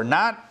impure.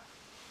 Not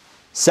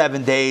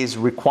 7 days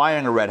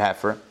requiring a red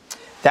heifer.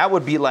 That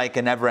would be like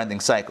a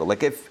never-ending cycle.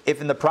 Like if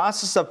in the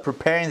process of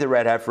preparing the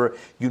red heifer,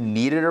 you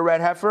needed a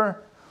red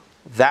heifer,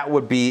 that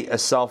would be a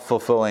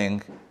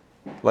self-fulfilling,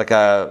 like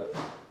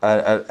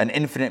an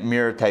infinite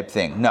mirror type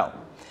thing. No.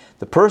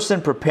 The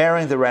person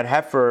preparing the red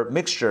heifer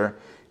mixture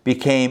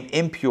became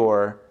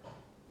impure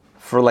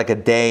for like a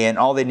day, and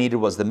all they needed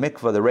was the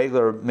mikvah, the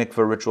regular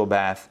mikvah ritual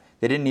bath.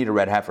 They didn't need a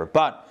red heifer.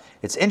 But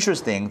it's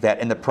interesting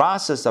that in the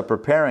process of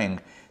preparing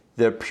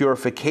the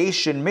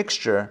purification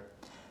mixture,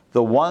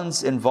 the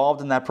ones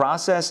involved in that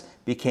process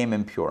became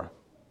impure.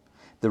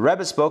 The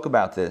Rebbe spoke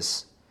about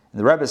this.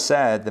 And the Rebbe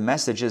said the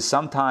message is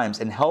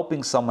sometimes in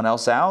helping someone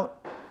else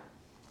out,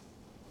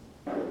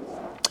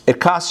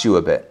 it costs you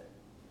a bit.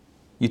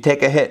 You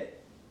take a hit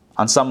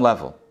on some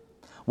level.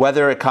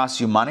 Whether it costs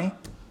you money,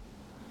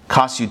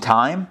 costs you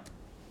time,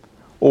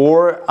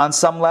 or on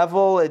some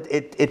level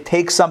it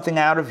takes something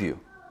out of you.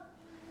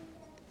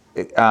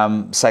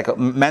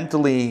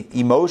 Mentally,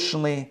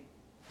 emotionally,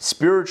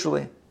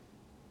 spiritually.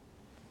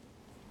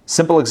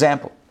 Simple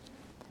example.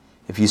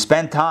 If you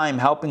spend time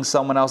helping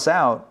someone else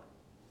out,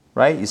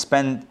 right? You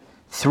spend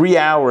 3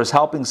 hours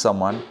helping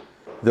someone,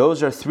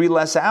 those are 3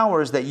 less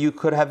hours that you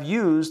could have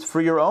used for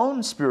your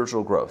own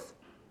spiritual growth.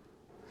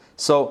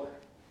 So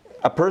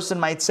a person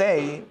might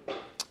say,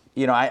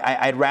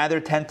 I'd rather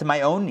tend to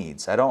my own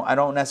needs. I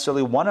don't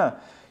necessarily want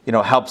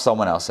to, help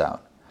someone else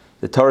out.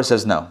 The Torah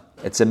says no.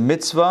 It's a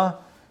mitzvah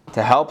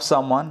to help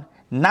someone,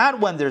 not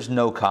when there's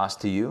no cost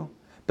to you,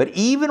 but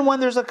even when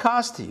there's a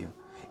cost to you.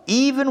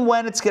 Even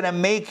when it's going to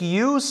make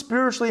you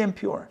spiritually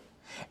impure.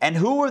 And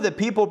who are the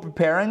people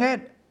preparing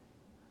it?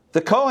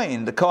 The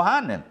Kohen, the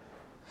Kohanim,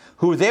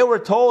 who they were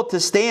told to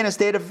stay in a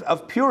state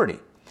of purity.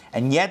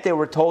 And yet they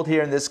were told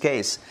here in this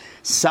case,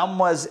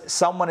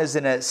 someone is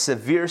in a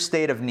severe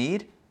state of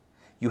need.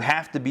 You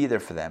have to be there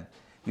for them.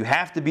 You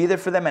have to be there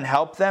for them and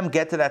help them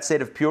get to that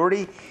state of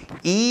purity,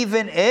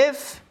 even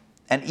if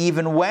and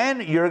even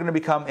when you're going to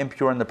become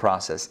impure in the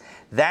process.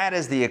 That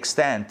is the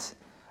extent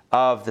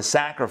of the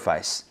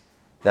sacrifice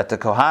that the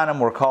Kohanim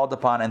were called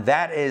upon, and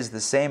that is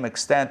the same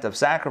extent of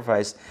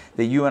sacrifice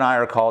that you and I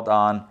are called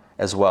on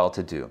as well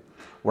to do.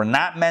 We're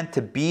not meant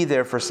to be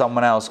there for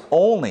someone else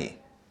only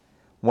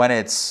when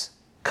it's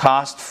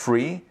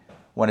cost-free,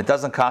 when it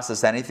doesn't cost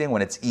us anything,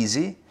 when it's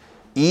easy,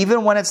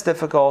 even when it's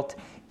difficult,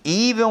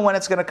 even when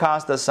it's going to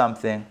cost us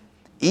something,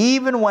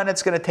 even when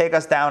it's going to take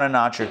us down a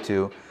notch or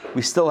two,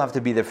 we still have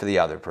to be there for the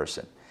other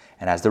person.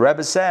 And as the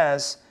Rebbe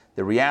says,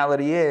 the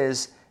reality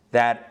is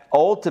that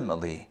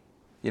ultimately,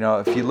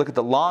 if you look at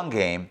the long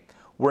game,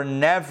 we're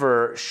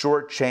never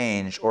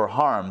shortchanged or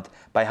harmed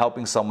by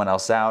helping someone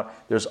else out.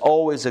 There's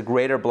always a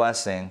greater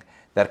blessing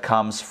that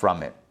comes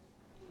from it.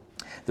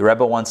 The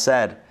Rebbe once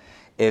said,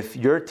 if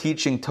you're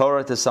teaching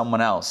Torah to someone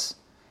else,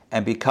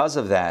 and because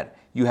of that,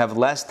 you have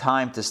less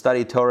time to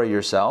study Torah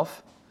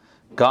yourself,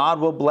 God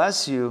will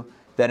bless you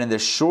that in the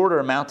shorter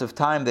amount of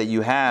time that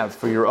you have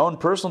for your own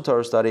personal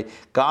Torah study,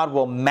 God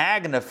will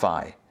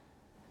magnify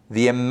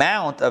the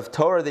amount of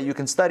Torah that you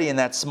can study in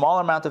that small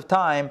amount of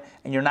time,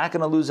 and you're not going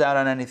to lose out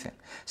on anything.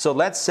 So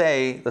let's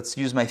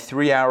use my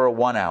 3 hour,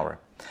 1 hour.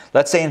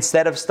 Let's say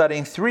instead of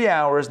studying 3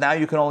 hours, now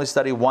you can only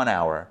study 1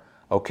 hour.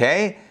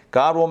 Okay?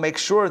 God will make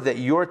sure that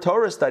your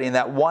Torah study in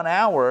that 1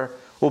 hour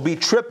will be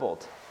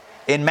tripled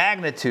in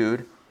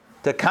magnitude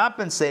to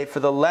compensate for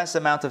the less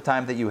amount of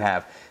time that you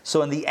have.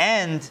 So in the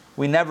end,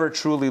 we never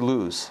truly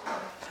lose.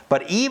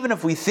 But even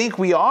if we think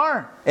we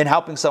are in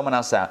helping someone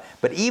else out,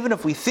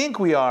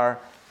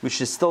 we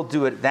should still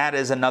do it. That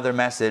is another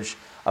message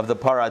of the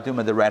Parah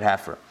Adumah, the red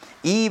heifer.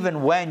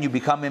 Even when you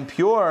become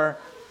impure,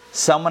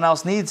 someone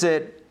else needs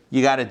it,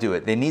 you got to do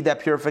it. They need that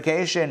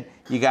purification,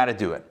 you got to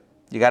do it.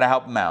 You got to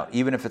help them out,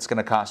 even if it's going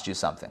to cost you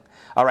something.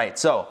 All right,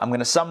 so I'm going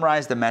to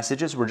summarize the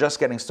messages. We're just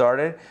getting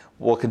started.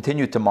 We'll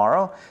continue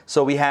tomorrow.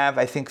 So we have,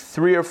 I think,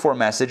 3 or 4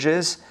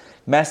 messages.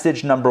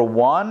 Message number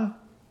 1.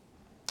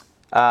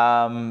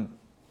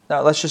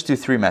 Let's just do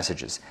 3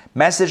 messages.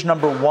 Message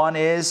number 1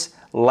 is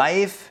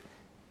life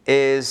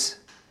is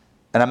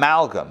an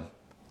amalgam.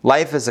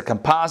 Life is a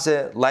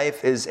composite.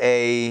 Life is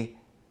a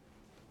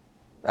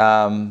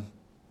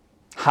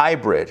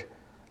hybrid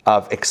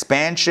of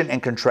expansion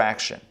and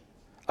contraction,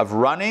 of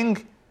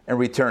running and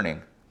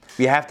returning.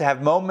 We have to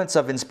have moments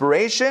of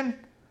inspiration,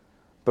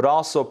 but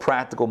also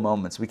practical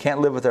moments. We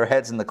can't live with our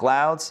heads in the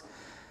clouds.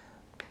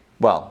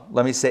 Well,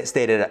 let me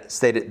state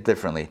it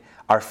differently.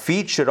 Our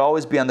feet should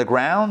always be on the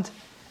ground,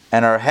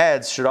 and our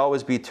heads should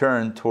always be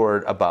turned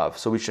toward above.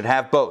 So we should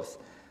have both.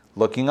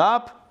 Looking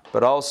up,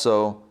 but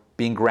also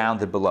being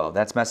grounded below.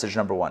 That's message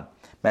number 1.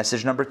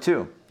 Message number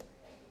 2.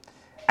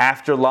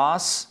 After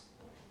loss,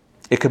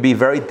 it could be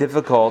very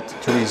difficult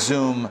to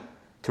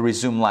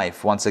resume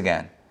life once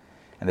again.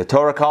 And the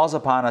Torah calls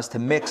upon us to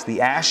mix the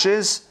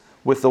ashes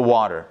with the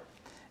water.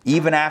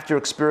 Even after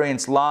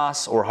experienced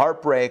loss or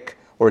heartbreak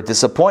or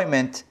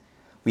disappointment,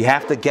 we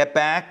have to get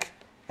back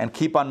and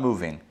keep on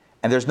moving.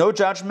 And there's no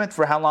judgment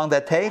for how long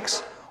that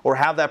takes or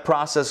how that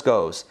process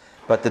goes.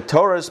 But the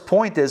Torah's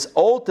point is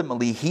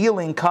ultimately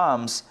healing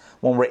comes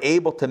when we're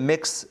able to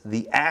mix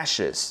the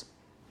ashes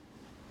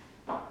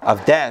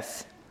of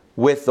death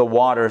with the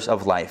waters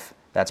of life.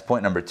 That's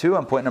point number 2.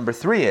 And point number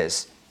 3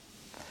 is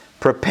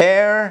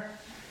prepare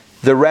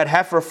the red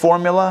heifer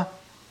formula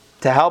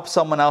to help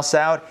someone else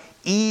out,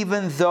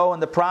 even though in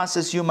the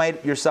process you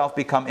might yourself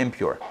become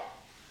impure.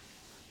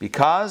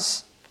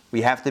 because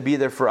we have to be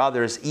there for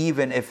others,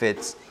 even if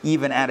it's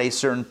even at a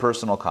certain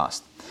personal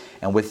cost.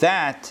 And with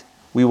that,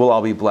 we will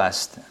all be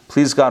blessed.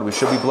 Please God, we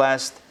should be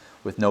blessed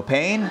with no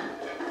pain,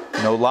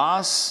 no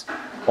loss,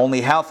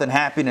 only health and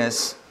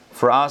happiness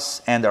for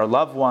us and our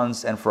loved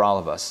ones and for all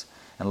of us.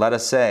 And let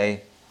us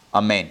say,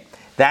 Amen.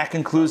 That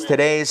concludes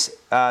today's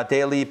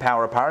Daily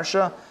Power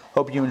Parsha.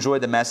 Hope you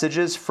enjoyed the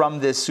messages from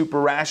this super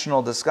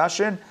rational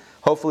discussion.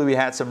 Hopefully we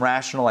had some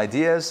rational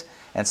ideas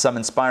and some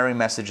inspiring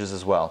messages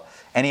as well.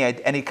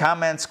 Any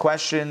comments,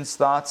 questions,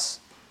 thoughts?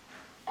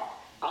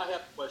 I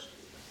have a question.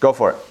 Go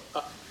for it.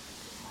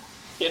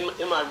 In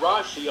my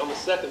Rashi on the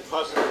second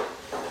puzzle,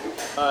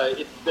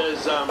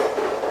 there's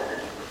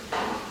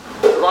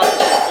Rashi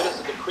says,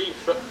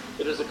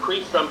 it is a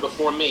decree from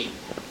before me.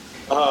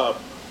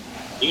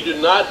 You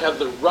do not have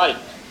the right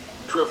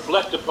to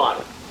reflect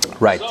upon it.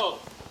 Right. So,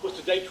 was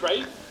today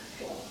trade?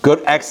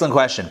 Good, excellent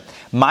question.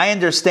 My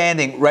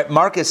understanding, right,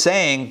 Mark is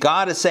saying,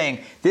 God is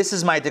saying, this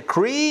is my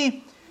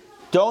decree.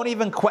 Don't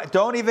even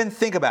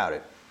think about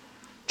it.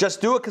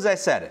 Just do it because I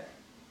said it.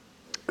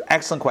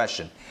 Excellent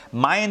question.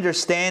 My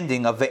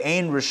understanding of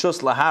ve'ein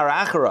rishus lahar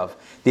acharav,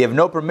 they have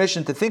no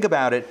permission to think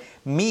about it,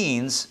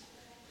 means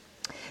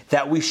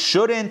that we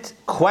shouldn't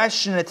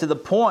question it to the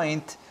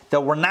point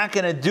that we're not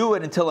going to do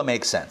it until it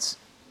makes sense.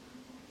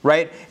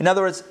 Right? In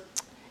other words,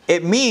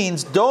 it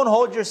means don't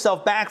hold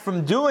yourself back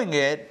from doing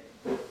it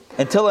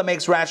until it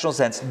makes rational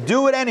sense.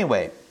 Do it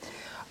anyway.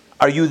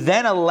 Are you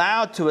then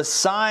allowed to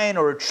assign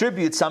or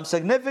attribute some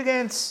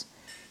significance?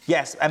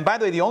 Yes. And by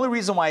the way, the only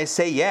reason why I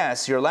say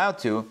yes, you're allowed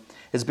to,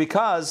 is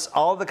because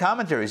all the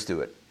commentaries do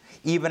it.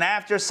 Even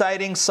after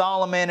citing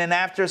Solomon and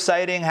after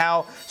citing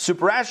how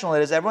super rational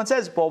it is, everyone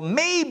says, well,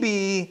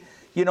 maybe,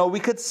 we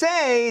could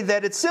say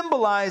that it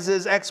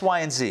symbolizes X, Y,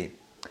 and Z.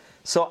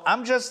 So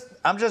I'm just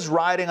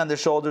riding on the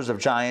shoulders of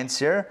giants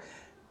here.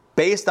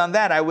 Based on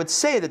that, I would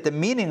say that the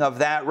meaning of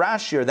that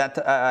Rashi, or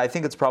that I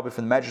think it's probably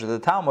from the Medrash of the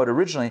Talmud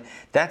originally,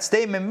 that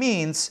statement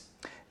means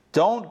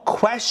don't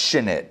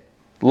question it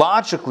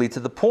logically to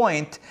the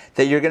point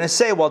that you're going to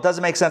say, well, it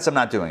doesn't make sense, I'm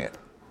not doing it.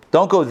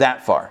 Don't go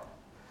that far.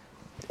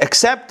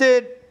 Accept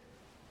it,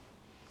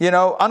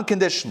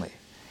 unconditionally.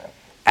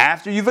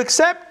 After you've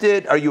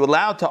accepted, are you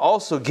allowed to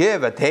also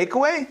give a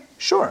takeaway?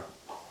 Sure.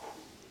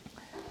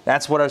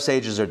 That's what our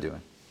sages are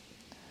doing.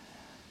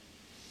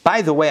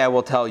 By the way, I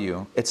will tell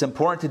you, it's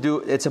important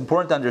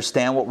to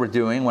understand what we're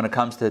doing when it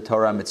comes to the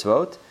Torah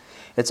mitzvot.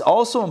 It's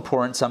also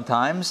important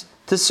sometimes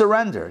to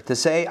surrender, to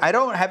say, I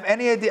don't have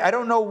any idea, I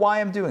don't know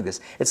why I'm doing this.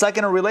 It's like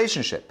in a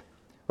relationship,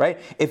 right?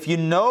 If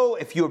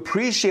you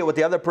appreciate what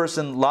the other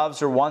person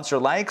loves or wants or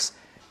likes,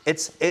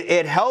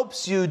 it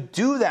helps you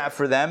do that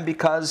for them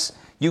because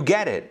you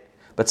get it.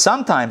 But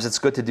sometimes it's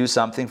good to do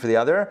something for the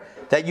other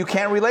that you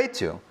can't relate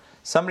to.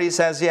 Somebody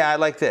says, yeah, I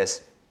like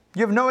this.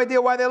 You have no idea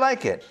why they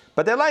like it,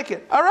 but they like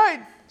it. All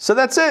right, so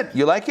that's it.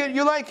 You like it,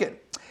 you like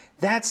it.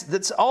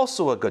 That's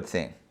also a good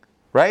thing,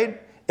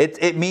 right?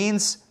 It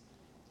means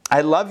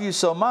I love you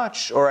so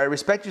much or I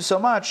respect you so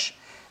much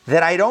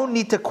that I don't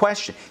need to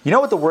question. You know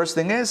what the worst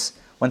thing is?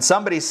 When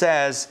somebody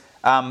says,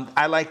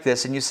 I like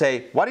this, and you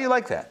say, why do you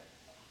like that?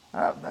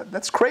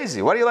 That's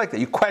crazy. Why do you like that?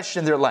 You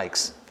question their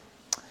likes.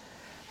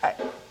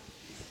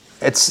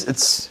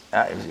 It's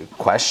a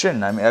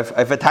question. I mean, if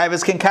a taiva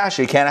is kinkasha,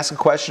 you can't ask a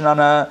question on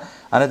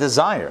a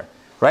desire,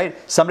 right?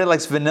 Somebody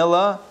likes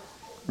vanilla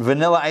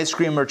ice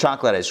cream or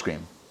chocolate ice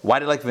cream. Why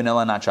do you like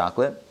vanilla, not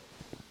chocolate?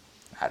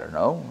 I don't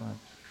know.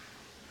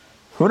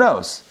 Who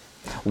knows?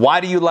 Why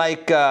do you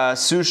like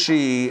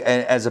sushi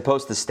as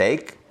opposed to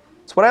steak?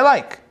 It's what I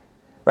like,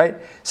 right?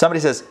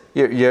 Somebody says,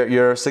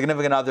 your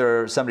significant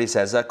other, somebody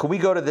says, could we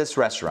go to this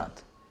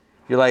restaurant?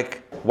 You're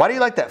like, why do you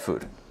like that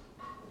food?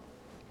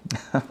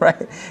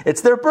 Right?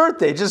 It's their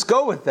birthday. Just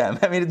go with them.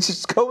 I mean,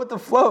 just go with the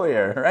flow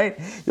here, right?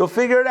 You'll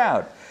figure it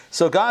out.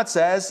 So God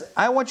says,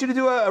 I want you to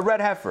do a red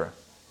heifer.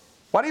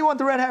 Why do you want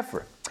the red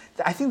heifer?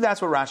 I think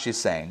that's what Rashi is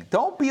saying.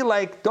 Don't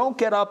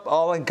get up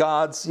all in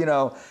God's,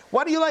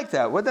 why do you like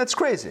that? Well, that's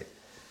crazy.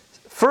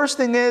 First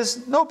thing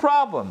is, no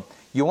problem.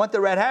 You want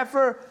the red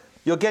heifer?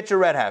 You'll get your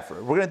red heifer.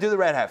 We're going to do the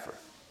red heifer.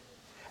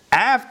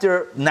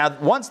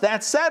 Once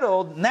that's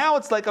settled, now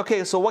it's like,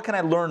 okay, so what can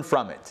I learn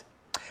from it?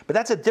 But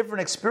that's a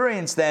different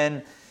experience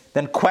than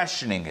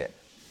questioning it.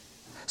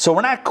 So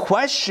we're not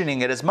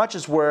questioning it as much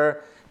as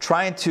we're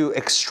trying to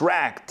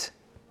extract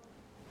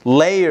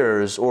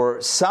layers or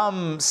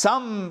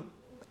some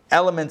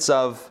elements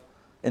of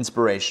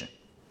inspiration,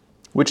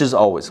 which is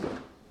always good.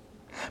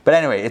 But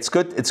anyway, it's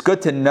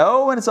good to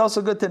know, and it's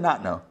also good to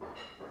not know.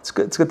 It's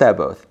good to have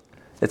both.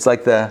 It's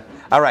like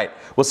all right,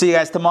 we'll see you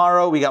guys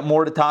tomorrow. We got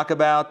more to talk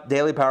about.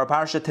 Daily Power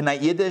Parsha,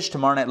 tonight Yiddish,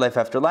 tomorrow night Life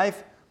After Life.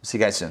 We'll see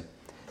you guys soon.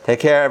 Take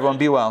care, everyone.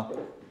 Be well.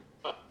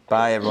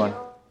 Bye, everyone.